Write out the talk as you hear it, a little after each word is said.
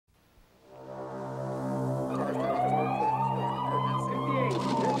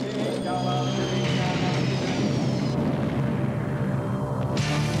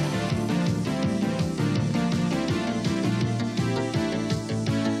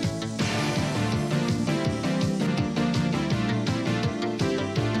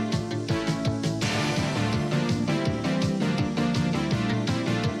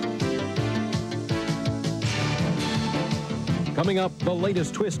Coming up, the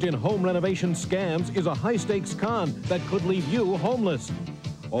latest twist in home renovation scams is a high-stakes con that could leave you homeless.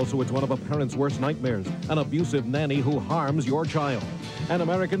 Also, it's one of a parent's worst nightmares, an abusive nanny who harms your child. And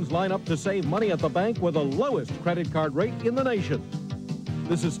Americans line up to save money at the bank with the lowest credit card rate in the nation.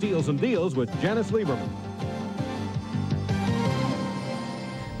 This is Steals and Deals with Janice Lieberman.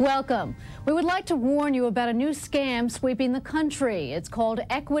 Welcome. We would like to warn you about a new scam sweeping the country. It's called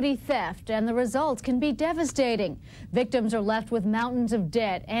equity theft, and the results can be devastating. Victims are left with mountains of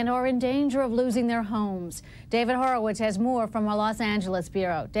debt and are in danger of losing their homes. David Horowitz has more from our Los Angeles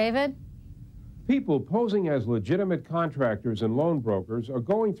bureau. David? People posing as legitimate contractors and loan brokers are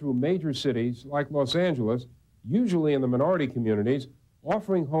going through major cities like Los Angeles, usually in the minority communities,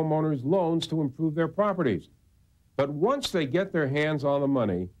 offering homeowners loans to improve their properties. But once they get their hands on the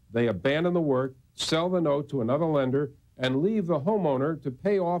money, they abandon the work, sell the note to another lender, and leave the homeowner to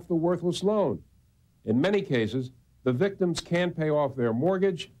pay off the worthless loan. In many cases, the victims can't pay off their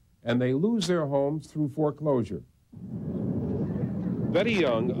mortgage, and they lose their homes through foreclosure. Betty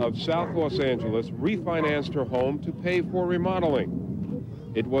Young of South Los Angeles refinanced her home to pay for remodeling.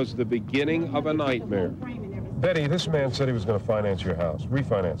 It was the beginning of a nightmare. Betty, this man said he was going to finance your house,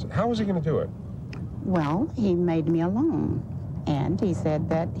 refinance it. How was he going to do it? Well, he made me a loan, and he said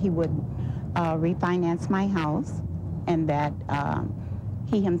that he would refinance my house and that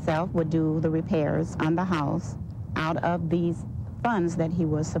he himself would do the repairs on the house out of these funds that he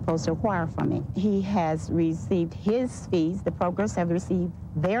was supposed to acquire from me. He has received his fees. The brokers have received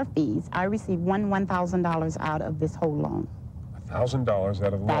their fees. I received $1,000 out of this whole loan. $1,000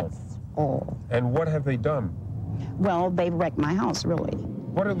 out of the loan? That's all. And what have they done? Well, they wrecked my house, really.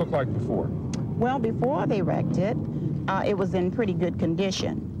 What did it look like before? Well, before they wrecked it, it was in pretty good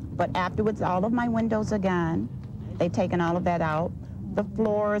condition. But afterwards, all of my windows are gone. They've taken all of that out. The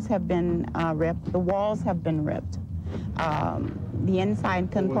floors have been ripped. The walls have been ripped. The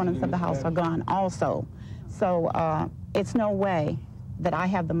inside components of the house are gone also. So it's no way that I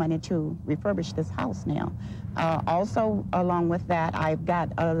have the money to refurbish this house now. Also, along with that, I've got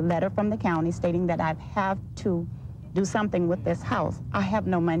a letter from the county stating that I have to do something with this house. I have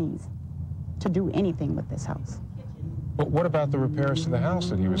no monies to do anything with this house. But what about the repairs to the house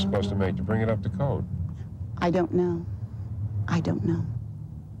that he was supposed to make to bring it up to code? I don't know. I don't know.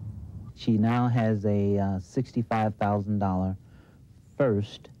 She now has a $65,000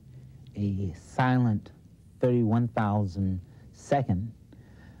 first, a silent $31,000 second,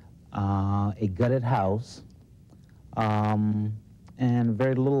 a gutted house, and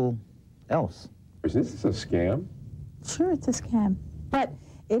very little else. Is this a scam? Sure, it's a scam. But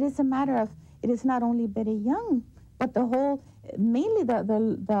it is a matter of, it is not only Betty Young, but the whole, mainly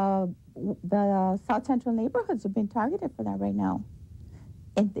the South Central neighborhoods have been targeted for that right now.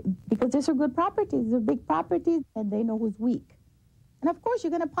 And because these are good properties, they're big properties, and they know who's weak. And of course, you're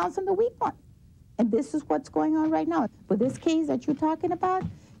going to pounce on the weak one. And this is what's going on right now. With this case that you're talking about,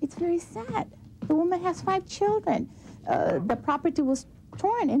 it's very sad. The woman has 5 children. The property was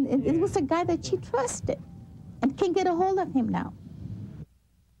torn, and it was a guy that she trusted and can't get a hold of him now.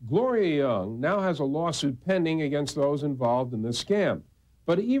 Gloria Young now has a lawsuit pending against those involved in this scam.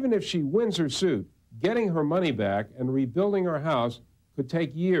 But even if she wins her suit, getting her money back and rebuilding her house could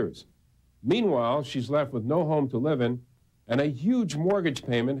take years. Meanwhile, she's left with no home to live in and a huge mortgage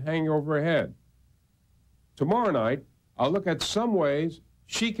payment hanging over her head. Tomorrow night, I'll look at some ways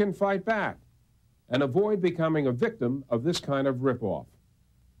she can fight back and avoid becoming a victim of this kind of ripoff.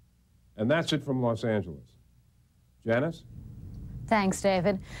 And that's it from Los Angeles. Janice? Thanks,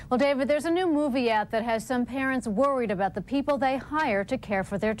 David. Well, David, there's a new movie out that has some parents worried about the people they hire to care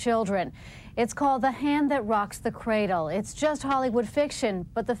for their children. It's called The Hand That Rocks the Cradle. It's just Hollywood fiction,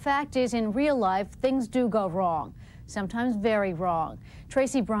 but the fact is, in real life, things do go wrong, sometimes very wrong.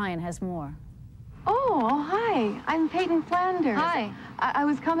 Tracy Bryan has more. Oh, hi. I'm Peyton Flanders. Hi. I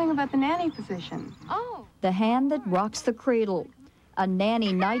was coming about the nanny position. Oh. The Hand That Rocks the Cradle. A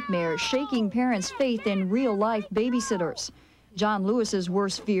nanny nightmare shaking parents' faith in real-life babysitters. John Lewis's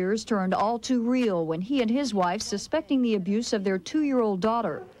worst fears turned all too real when he and his wife, suspecting the abuse of their 2-year-old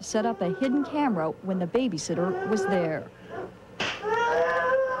daughter, set up a hidden camera when the babysitter was there.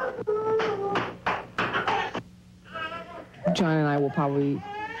 John and I will probably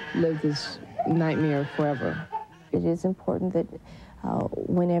live this nightmare forever. It is important that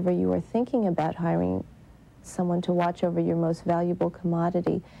whenever you are thinking about hiring someone to watch over your most valuable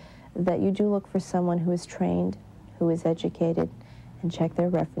commodity, that you do look for someone who is trained, who is educated, and check their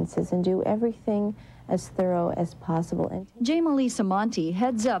references and do everything as thorough as possible. And Jamalisa Monti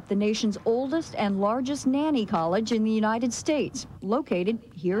heads up the nation's oldest and largest nanny college in the United States, located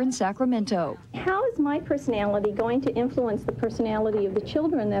here in Sacramento. How is my personality going to influence the personality of the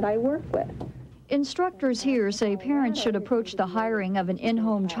children that I work with? Instructors here say parents should approach the hiring of an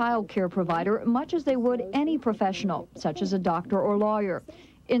in-home child care provider much as they would any professional, such as a doctor or lawyer.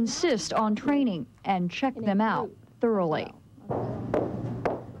 Insist on training and check them out thoroughly.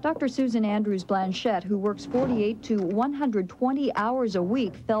 Dr. Susan Andrews Blanchette, who works 48 to 120 hours a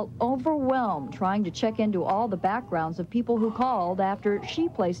week, felt overwhelmed trying to check into all the backgrounds of people who called after she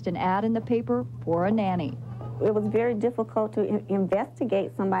placed an ad in the paper for a nanny. It was very difficult to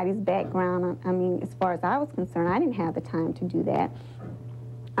investigate somebody's background. I mean, as far as I was concerned, I didn't have the time to do that.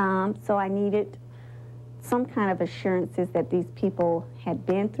 So I needed some kind of assurances that these people had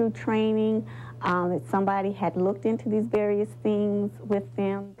been through training, that somebody had looked into these various things with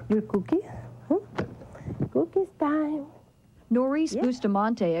them. Your cookies? Cookies time. Norris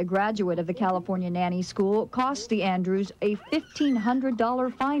Bustamante, a graduate of the California Nanny School, cost the Andrews a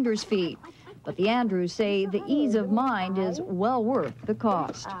 $1,500 finder's fee. But the Andrews say the ease of mind is well worth the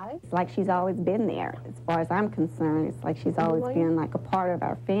cost. It's like she's always been there. As far as I'm concerned, it's like she's always been like a part of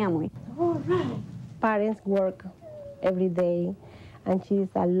our family. All right. Parents work every day, and she's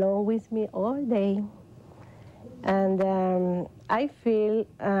alone with me all day. And I feel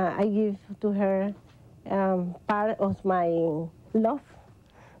I give to her part of my love,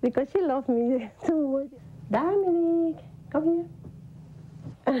 because she loves me too much. Dominic, come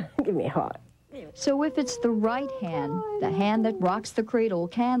here. Give me a heart. So if it's the right hand, the hand that rocks the cradle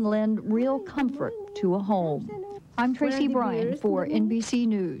can lend real comfort to a home. I'm Tracy Bryan for NBC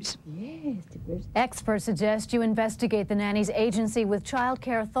News. Experts suggest you investigate the nanny's agency with child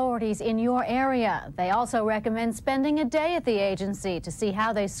care authorities in your area. They also recommend spending a day at the agency to see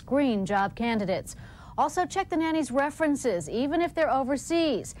how they screen job candidates. Also, check the nanny's references, even if they're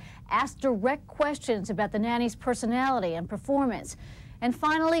overseas. Ask direct questions about the nanny's personality and performance. And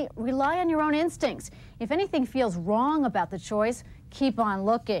finally, rely on your own instincts. If anything feels wrong about the choice, keep on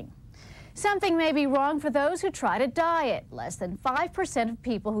looking. Something may be wrong for those who try to diet. Less than 5% of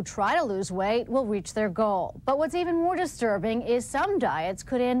people who try to lose weight will reach their goal. But what's even more disturbing is some diets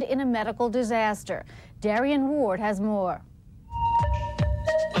could end in a medical disaster. Darian Ward has more.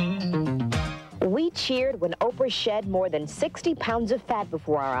 We cheered when Oprah shed more than 60 pounds of fat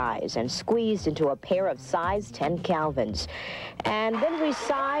before our eyes and squeezed into a pair of size 10 Calvins. And then we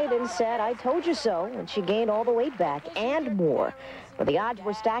sighed and said, "I told you so," and she gained all the weight back and more. But the odds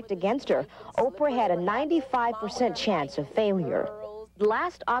were stacked against her. Oprah had a 95% chance of failure.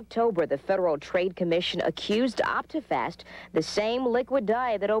 Last October, the Federal Trade Commission accused OptiFast, the same liquid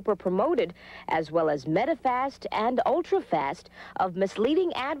diet that Oprah promoted, as well as MetaFast and UltraFast, of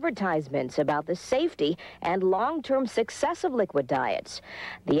misleading advertisements about the safety and long-term success of liquid diets.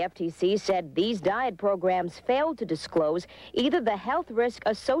 The FTC said these diet programs failed to disclose either the health risk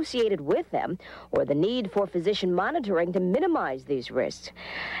associated with them or the need for physician monitoring to minimize these risks.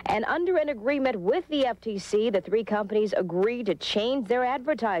 And under an agreement with the FTC, the three companies agreed to change their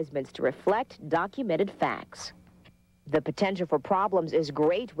advertisements to reflect documented facts. The potential for problems is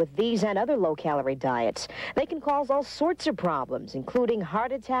great with these and other low-calorie diets. They can cause all sorts of problems, including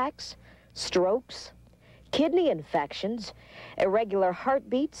heart attacks, strokes, kidney infections, irregular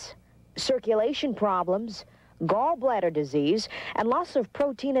heartbeats, circulation problems, gallbladder disease, and loss of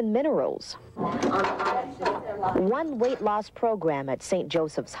protein and minerals. One weight loss program at St.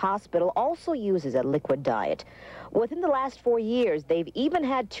 Joseph's Hospital also uses a liquid diet. Within the last 4 years, they've even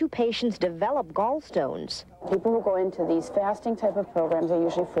had 2 patients develop gallstones. People who go into these fasting type of programs are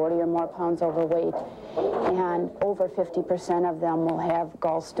usually 40 or more pounds overweight, and over 50% of them will have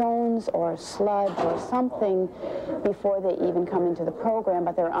gallstones or sludge or something before they even come into the program,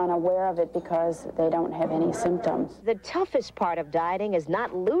 but they're unaware of it because they don't have any symptoms. The toughest part of dieting is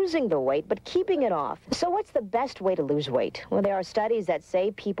not losing the weight, but keeping it off. So what's the best way to lose weight? Well, there are studies that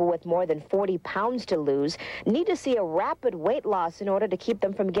say people with more than 40 pounds to lose need to see a rapid weight loss in order to keep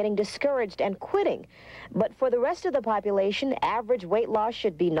them from getting discouraged and quitting. But for the rest of the population, average weight loss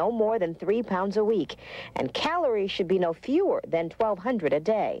should be no more than 3 pounds a week, and calories should be no fewer than 1,200 a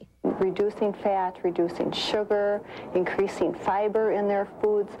day. Reducing fat, reducing sugar, increasing fiber in their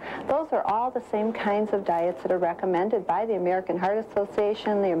foods, those are all the same kinds of diets that are recommended by the American Heart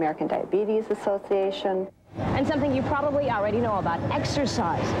Association, the American Diabetes Association. And something you probably already know about,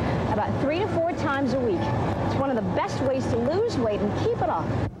 exercise, about 3 to 4 times a week. It's one of the best ways to lose weight and keep it off.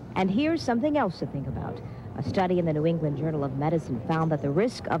 And here's something else to think about. A study in the New England Journal of Medicine found that the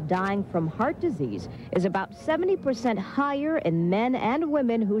risk of dying from heart disease is about 70% higher in men and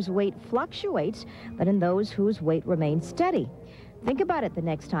women whose weight fluctuates than in those whose weight remains steady. Think about it the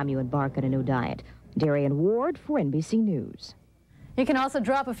next time you embark on a new diet. Darian Ward for NBC News. You can also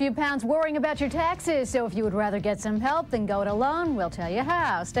drop a few pounds worrying about your taxes. So if you would rather get some help than go it alone, we'll tell you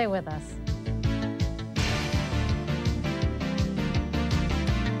how. Stay with us.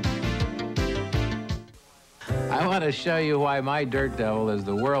 I want to show you why my Dirt Devil is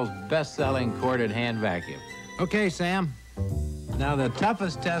the world's best-selling corded hand vacuum. Okay, Sam. Now, the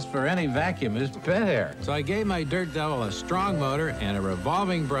toughest test for any vacuum is pet hair. So I gave my Dirt Devil a strong motor and a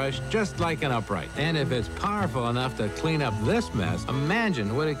revolving brush just like an upright. And if it's powerful enough to clean up this mess,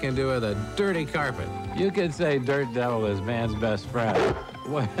 imagine what it can do with a dirty carpet. You could say Dirt Devil is man's best friend.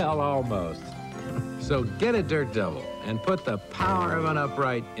 Well, almost. So get a Dirt Devil and put the power of an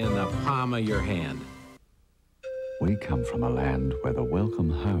upright in the palm of your hand. We come from a land where the welcome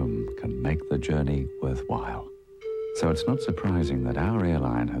home can make the journey worthwhile. So it's not surprising that our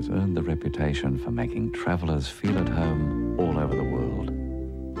airline has earned the reputation for making travelers feel at home all over the world.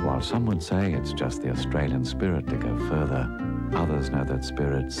 While some would say it's just the Australian spirit to go further, others know that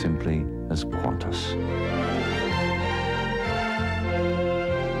spirit simply as Qantas.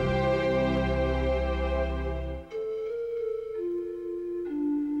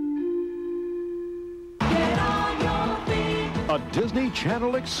 A Disney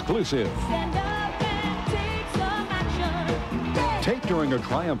Channel exclusive. Taped during a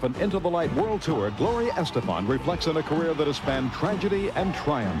triumphant Into the Light World Tour, Gloria Estefan reflects on a career that has spanned tragedy and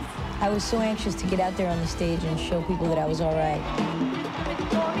triumph. I was so anxious to get out there on the stage and show people that I was all right.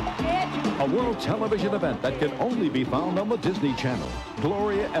 A world television event that can only be found on the Disney Channel.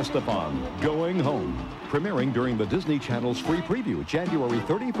 Gloria Estefan, Going Home. Premiering during the Disney Channel's free preview, January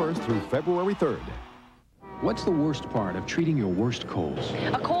 31st through February 3rd. What's the worst part of treating your worst colds?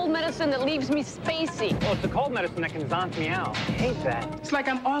 A cold medicine that leaves me spacey. Well, it's the cold medicine that can zonk me out. I hate that. It's like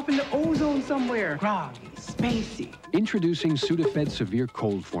I'm off in the ozone somewhere. Groggy, spacey. Introducing Sudafed Severe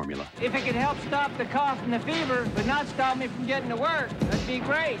Cold Formula. If it could help stop the cough and the fever, but not stop me from getting to work, that'd be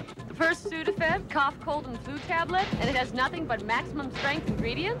great. The first Sudafed cough, cold, and flu tablet, and it has nothing but maximum strength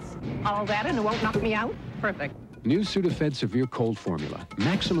ingredients. All that and it won't knock me out? Perfect. New Sudafed Severe Cold Formula.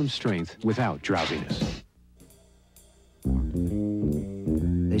 Maximum strength without drowsiness.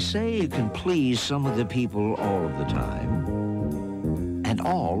 They say you can please some of the people all of the time, and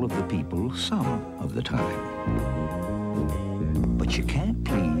all of the people some of the time. But you can't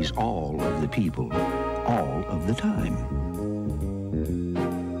please all of the people all of the time.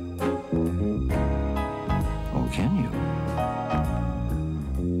 Or can you?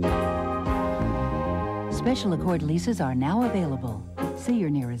 Special Accord leases are now available. See your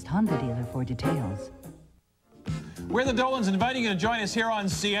nearest Honda dealer for details. We're the Dolans, inviting you to join us here on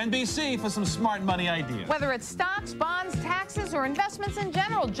CNBC for some smart money ideas. Whether it's stocks, bonds, taxes, or investments in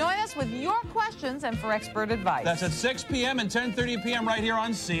general, join us with your questions and for expert advice. That's at 6 p.m. and 10:30 p.m. right here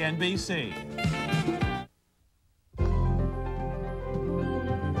on CNBC.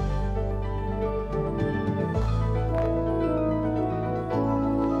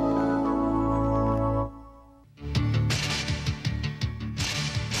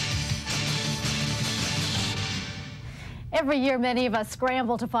 Every year, many of us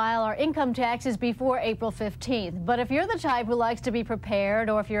scramble to file our income taxes before April 15th. But if you're the type who likes to be prepared,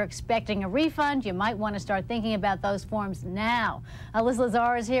 or if you're expecting a refund, you might want to start thinking about those forms now. Liz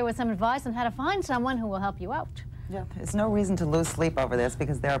Lazar is here with some advice on how to find someone who will help you out. Yeah, there's no reason to lose sleep over this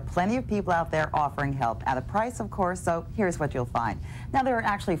because there are plenty of people out there offering help at a price, of course, so here's what you'll find. Now, there are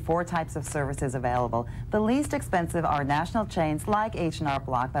actually 4 types of services available. The least expensive are national chains like H&R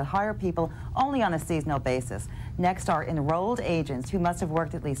Block that hire people only on a seasonal basis. Next are enrolled agents who must have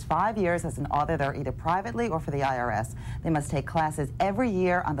worked at least 5 years as an auditor either privately or for the IRS. They must take classes every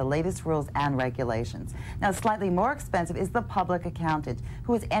year on the latest rules and regulations. Now, slightly more expensive is the public accountant,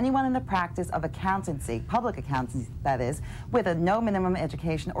 who is anyone in the practice of accountancy, public accountancy that is, with a no minimum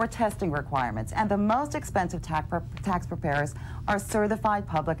education or testing requirements. And the most expensive tax preparers are certified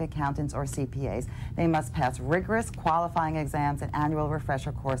public accountants or CPAs. They must pass rigorous qualifying exams and annual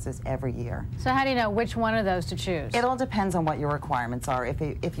refresher courses every year. So how do you know which one of those to choose? choose? It all depends on what your requirements are.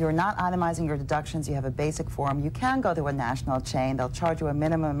 If you're not itemizing your deductions, you have a basic form, you can go to a national chain. They'll charge you a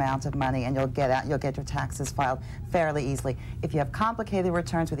minimum amount of money, and you'll get your taxes filed fairly easily. If you have complicated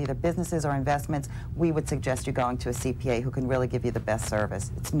returns with either businesses or investments, we would suggest you going to a CPA who can really give you the best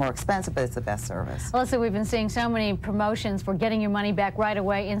service. It's more expensive, but it's the best service. Alyssa, we've been seeing so many promotions for getting your money back right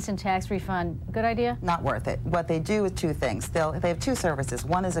away, instant tax refund. Good idea? Not worth it. What they do is two things. They have two services.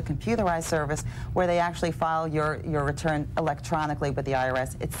 One is a computerized service where they actually file your return electronically with the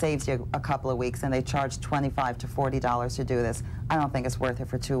IRS. It saves you a couple of weeks, and they charge $25 to $40 to do this. I don't think it's worth it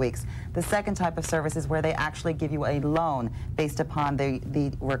for 2 weeks. The second type of service is where they actually give you a loan based upon the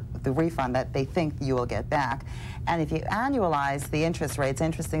refund that they think you will get back. And if you annualize the interest rates,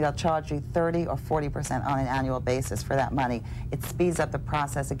 interesting, they'll charge you 30 or 40% on an annual basis for that money. It speeds up the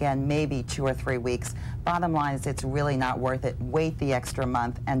process, again, maybe 2 or 3 weeks. Bottom line is it's really not worth it. Wait the extra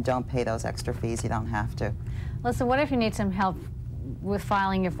month and don't pay those extra fees. You don't have to. Listen, what if you need some help with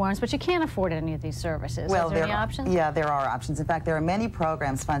filing your forms, but you can't afford any of these services? Well, is there any options? Yeah, there are options. In fact, there are many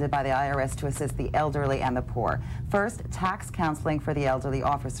programs funded by the IRS to assist the elderly and the poor. First, Tax Counseling for the Elderly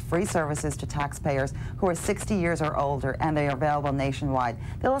offers free services to taxpayers who are 60 years or older, and they are available nationwide.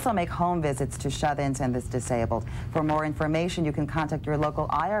 They'll also make home visits to shut-ins and the disabled. For more information, you can contact your local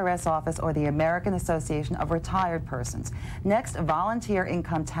IRS office or the American Association of Retired Persons. Next, Volunteer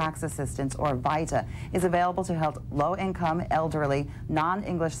Income Tax Assistance, or VITA, is available to help low-income, elderly,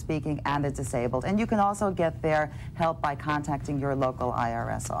 non-English speaking, and the disabled. And you can also get their help by contacting your local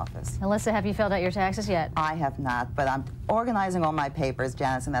IRS office. Alyssa, have you filled out your taxes yet? I have not, but I'm organizing all my papers,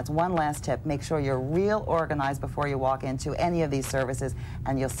 Janice, and that's one last tip. Make sure you're real organized before you walk into any of these services,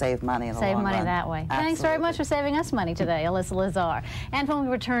 and you'll save money in the long run. Save money that way. Absolutely. Thanks very much for saving us money today, Alyssa Lazar. And when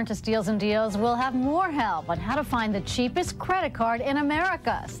we return to Steals and Deals, we'll have more help on how to find the cheapest credit card in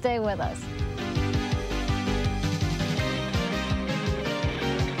America. Stay with us.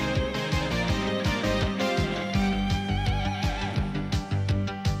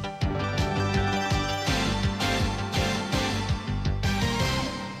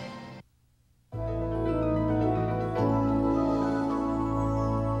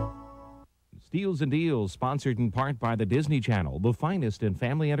 Steals and Deals, sponsored in part by the Disney Channel, the finest in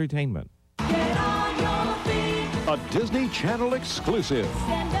family entertainment. A Disney Channel exclusive.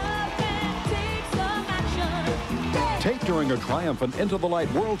 Taped during a triumphant Into the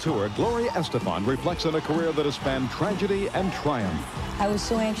Light World Tour, Gloria Estefan reflects on a career that has spanned tragedy and triumph. I was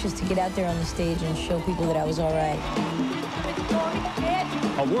so anxious to get out there on the stage and show people that I was all right.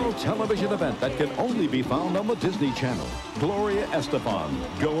 A world television event that can only be found on the Disney Channel. Gloria Estefan,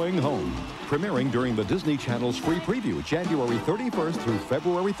 Going Home. Premiering during the Disney Channel's free preview, January 31st through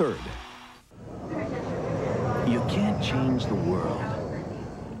February 3rd. You can't change the world,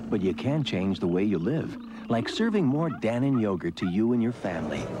 but you can change the way you live. Like serving more Dannon yogurt to you and your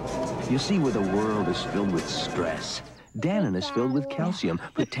family. You see, where the world is filled with stress, Dannon is filled with calcium,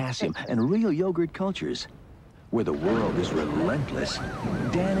 potassium, and real yogurt cultures. Where the world is relentless,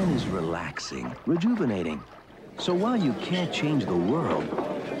 Dannon is relaxing, rejuvenating. So while you can't change the world,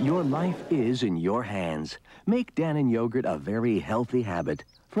 your life is in your hands. Make Dannon yogurt a very healthy habit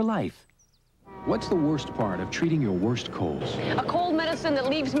for life. What's the worst part of treating your worst colds? A cold medicine that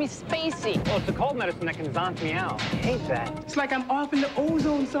leaves me spacey. Well, it's the cold medicine that can zonk me out. I hate that. It's like I'm off in the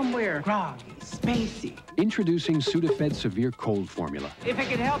ozone somewhere. Groggy, spacey. Introducing Sudafed Severe Cold Formula. If it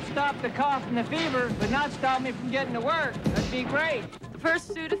could help stop the cough and the fever, but not stop me from getting to work, that'd be great.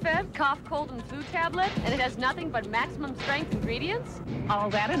 First Sudafed, cough, cold, and flu tablet, and it has nothing but maximum strength ingredients.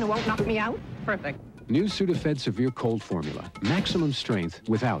 All that and it won't knock me out? Perfect. New Sudafed Severe Cold Formula. Maximum strength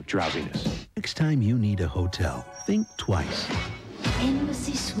without drowsiness. Next time you need a hotel, think twice.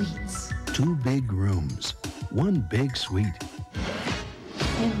 Embassy Suites. 2 big rooms, 1 big suite.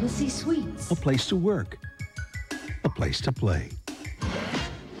 Embassy Suites. A place to work, a place to play.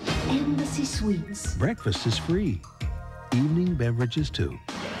 Embassy Suites. Breakfast is free. Evening beverages too.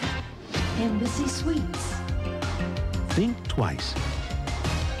 Embassy Suites. Think twice.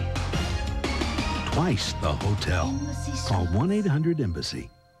 Twice the hotel. Call 1-800-EMBASSY.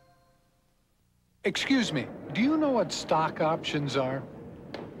 Excuse me, do you know what stock options are?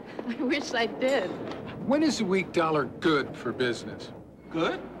 I wish I did. When is the weak dollar good for business?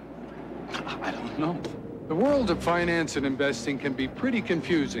 Good? I don't know. The world of finance and investing can be pretty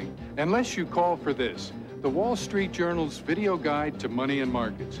confusing unless you call for this. The Wall Street Journal's video guide to money and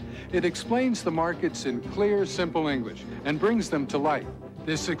markets. It explains the markets in clear, simple English and brings them to life.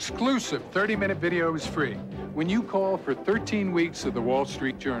 This exclusive 30-minute video is free when you call for 13 weeks of the Wall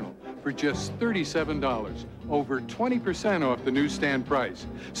Street Journal. for just $37, over 20% off the newsstand price.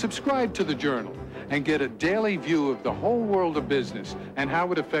 Subscribe to the Journal and get a daily view of the whole world of business and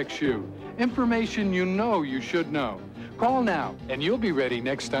how it affects you. Information you know you should know. Call now, and you'll be ready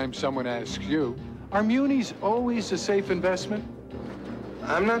next time someone asks you, are munis always a safe investment?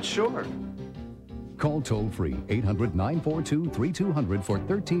 I'm not sure. Call toll-free 800-942-3200 for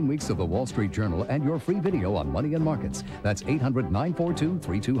 13 weeks of the Wall Street Journal and your free video on money and markets. That's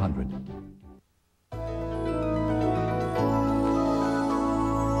 800-942-3200.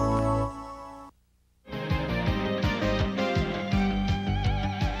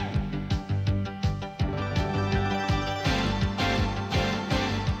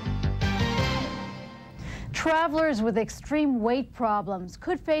 Travelers with extreme weight problems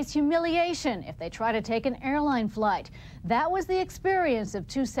could face humiliation if they try to take an airline flight. That was the experience of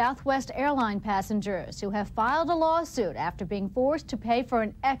two Southwest airline passengers who have filed a lawsuit after being forced to pay for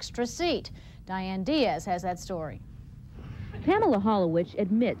an extra seat. Diane Diaz has that story. Pamela Hollowich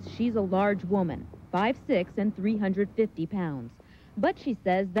admits she's a large woman, 5'6" and 350 pounds. But she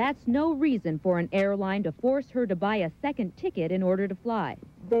says that's no reason for an airline to force her to buy a second ticket in order to fly.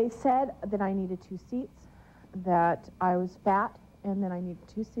 They said that I needed 2 seats, that I was fat, and then I needed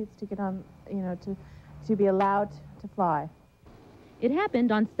 2 seats to get on, to be allowed to fly. It happened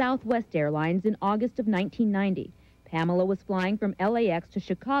on Southwest Airlines in August of 1990. Pamela was flying from LAX to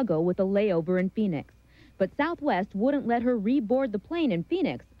Chicago with a layover in Phoenix. But Southwest wouldn't let her reboard the plane in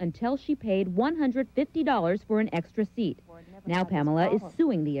Phoenix until she paid $150 for an extra seat. Now Pamela is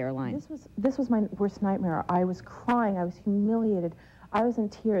suing the airline. This was my worst nightmare. I was crying. I was humiliated. I was in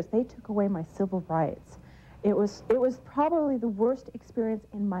tears. They took away my civil rights. It was probably the worst experience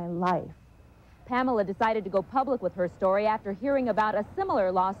in my life. Pamela decided to go public with her story after hearing about a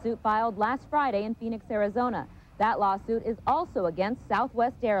similar lawsuit filed last Friday in Phoenix, Arizona. That lawsuit is also against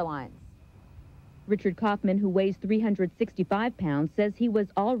Southwest Airlines. Richard Kaufman, who weighs 365 pounds, says he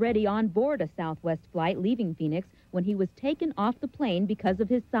was already on board a Southwest flight leaving Phoenix when he was taken off the plane because of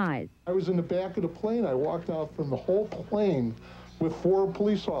his size. I was in the back of the plane. I walked out from the whole plane with 4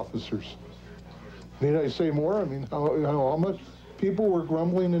 police officers. Need I say more? I mean, how much people were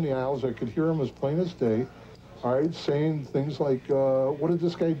grumbling in the aisles. I could hear them as plain as day, all right, saying things like, what did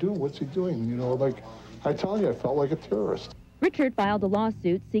this guy do? What's he doing? You know, like, I tell you, I felt like a terrorist. Richard filed a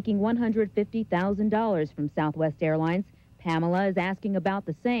lawsuit seeking $150,000 from Southwest Airlines. Pamela is asking about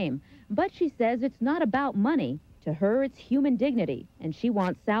the same, but she says it's not about money. To her, it's human dignity, and she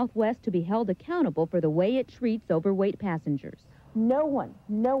wants Southwest to be held accountable for the way it treats overweight passengers. No one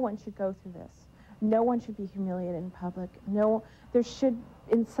should go through this. No one should be humiliated in public. No, there should,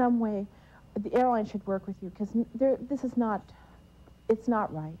 in some way, the airline should work with you, because it's not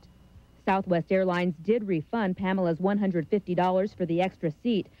right. Southwest Airlines did refund Pamela's $150 for the extra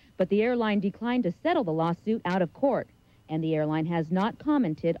seat, but the airline declined to settle the lawsuit out of court, and the airline has not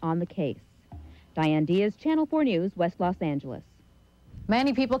commented on the case. Diane Diaz, Channel 4 News, West Los Angeles.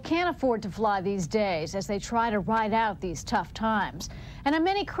 Many people can't afford to fly these days as they try to ride out these tough times. And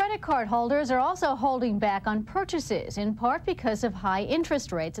many credit card holders are also holding back on purchases, in part because of high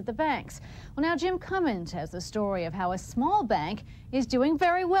interest rates at the banks. Well, now Jim Cummins has the story of how a small bank is doing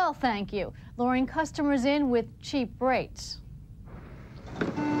very well, thank you, luring customers in with cheap rates.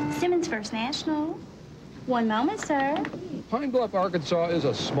 Simmons First National. One moment, sir. Pine Bluff, Arkansas is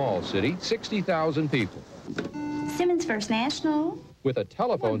a small city, 60,000 people. Simmons First National. With a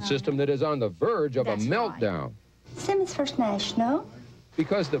telephone system that is on the verge of a meltdown. Simmons First National.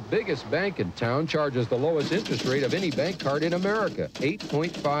 Because the biggest bank in town charges the lowest interest rate of any bank card in America,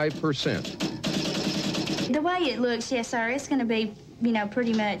 8.5%. The way it looks, yes, sir, it's going to be,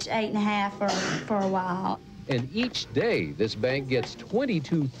 pretty much 8.5 for a while. And each day, this bank gets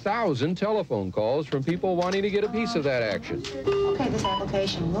 22,000 telephone calls from people wanting to get a piece of that action. Okay, this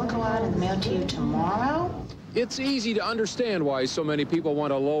application will go out in the mail to you tomorrow. It's easy to understand why so many people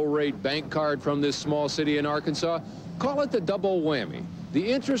want a low-rate bank card from this small city in Arkansas. Call it the double whammy. The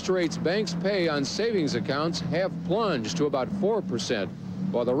interest rates banks pay on savings accounts have plunged to about 4%,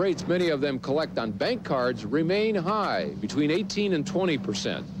 while the rates many of them collect on bank cards remain high, between 18 and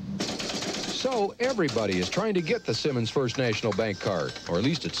 20%. So everybody is trying to get the Simmons First National Bank card, or at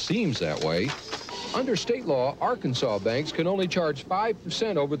least it seems that way. Under state law, Arkansas banks can only charge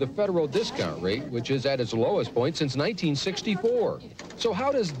 5% over the federal discount rate, which is at its lowest point since 1964. So how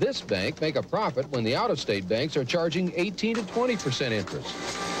does this bank make a profit when the out-of-state banks are charging 18 to 20% interest?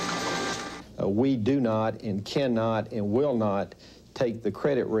 We do not and cannot and will not take the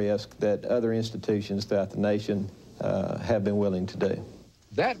credit risk that other institutions throughout the nation have been willing to do.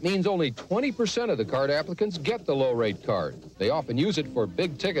 That means only 20% of the card applicants get the low-rate card. They often use it for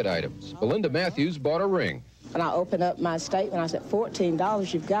big-ticket items. Belinda Matthews bought a ring. When I opened up my statement, I said,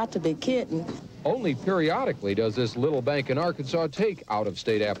 $14, you've got to be kidding. Only periodically does this little bank in Arkansas take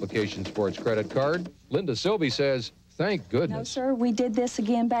out-of-state applications for its credit card. Linda Silby says, thank goodness. No, sir, we did this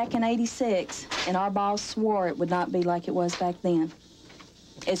again back in '86, and our boss swore it would not be like it was back then.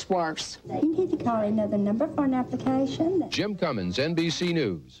 It's worse. You need to call another number for an application. Jim Cummins, NBC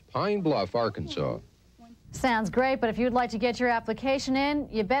News, Pine Bluff, Arkansas. Sounds great, but if you'd like to get your application in,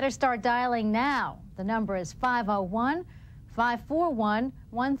 you better start dialing now. The number is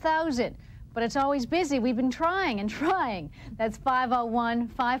 501-541-1000. But it's always busy. We've been trying and trying. That's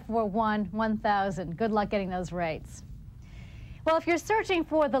 501-541-1000. Good luck getting those rates. Well, if you're searching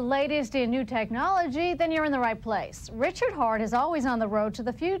for the latest in new technology, then you're in the right place. Richard Hart is always on the road to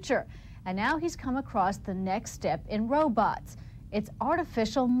the future, and now he's come across the next step in robots. It's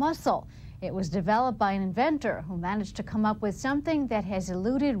artificial muscle. It was developed by an inventor who managed to come up with something that has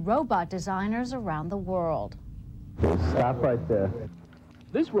eluded robot designers around the world. Stop right there.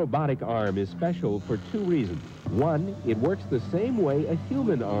 This robotic arm is special for two reasons. One, it works the same way a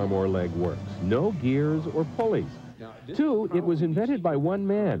human arm or leg works. No gears or pulleys. Two, it was invented by one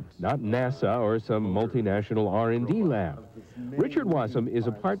man, not NASA or some multinational R&D lab. Richard Wassum is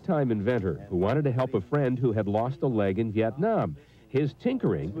a part-time inventor who wanted to help a friend who had lost a leg in Vietnam. His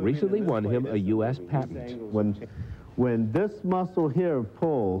tinkering recently won him a U.S. patent. When this muscle here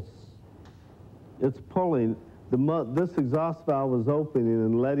pulls, it's pulling, this exhaust valve is opening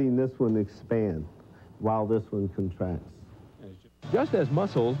and letting this one expand while this one contracts. Just as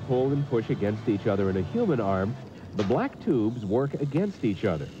muscles pull and push against each other in a human arm, the black tubes work against each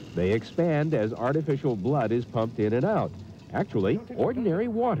other. They expand as artificial blood is pumped in and out. Actually, ordinary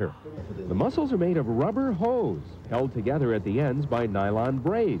water. The muscles are made of rubber hose, held together at the ends by nylon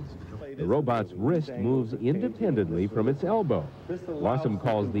braids. The robot's wrist moves independently from its elbow. Wassum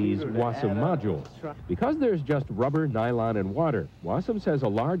calls these Wassum modules. Because there's just rubber, nylon, and water, Wassum says a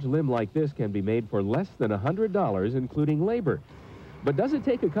large limb like this can be made for less than $100, including labor. But does it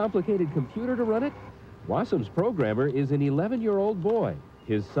take a complicated computer to run it? Wassum's programmer is an 11-year-old boy,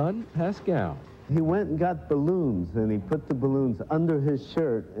 his son, Pascal. He went and got balloons, and he put the balloons under his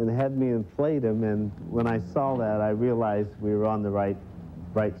shirt and had me inflate him, and when I saw that, I realized we were on the right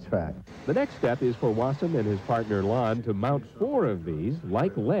track. The next step is for Wassum and his partner Lon to mount 4 of these,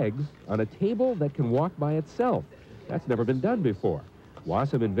 like legs, on a table that can walk by itself. That's never been done before.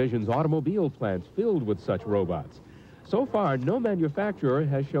 Wassum envisions automobile plants filled with such robots. So far, no manufacturer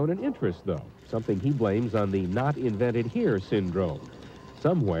has shown an interest, though, something he blames on the not invented here syndrome.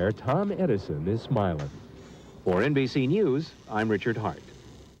 Somewhere, Tom Edison is smiling. For NBC News, I'm Richard Hart.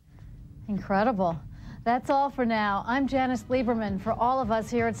 Incredible. That's all for now. I'm Janice Lieberman. For all of us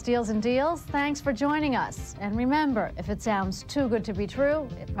here at Steals and Deals, thanks for joining us. And remember, if it sounds too good to be true,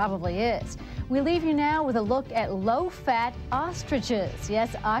 it probably is. We leave you now with a look at low-fat ostriches.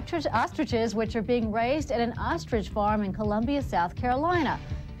 Yes, ostriches which are being raised at an ostrich farm in Columbia, South Carolina,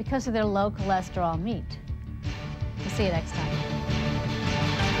 because of their low cholesterol meat. We'll see you next time.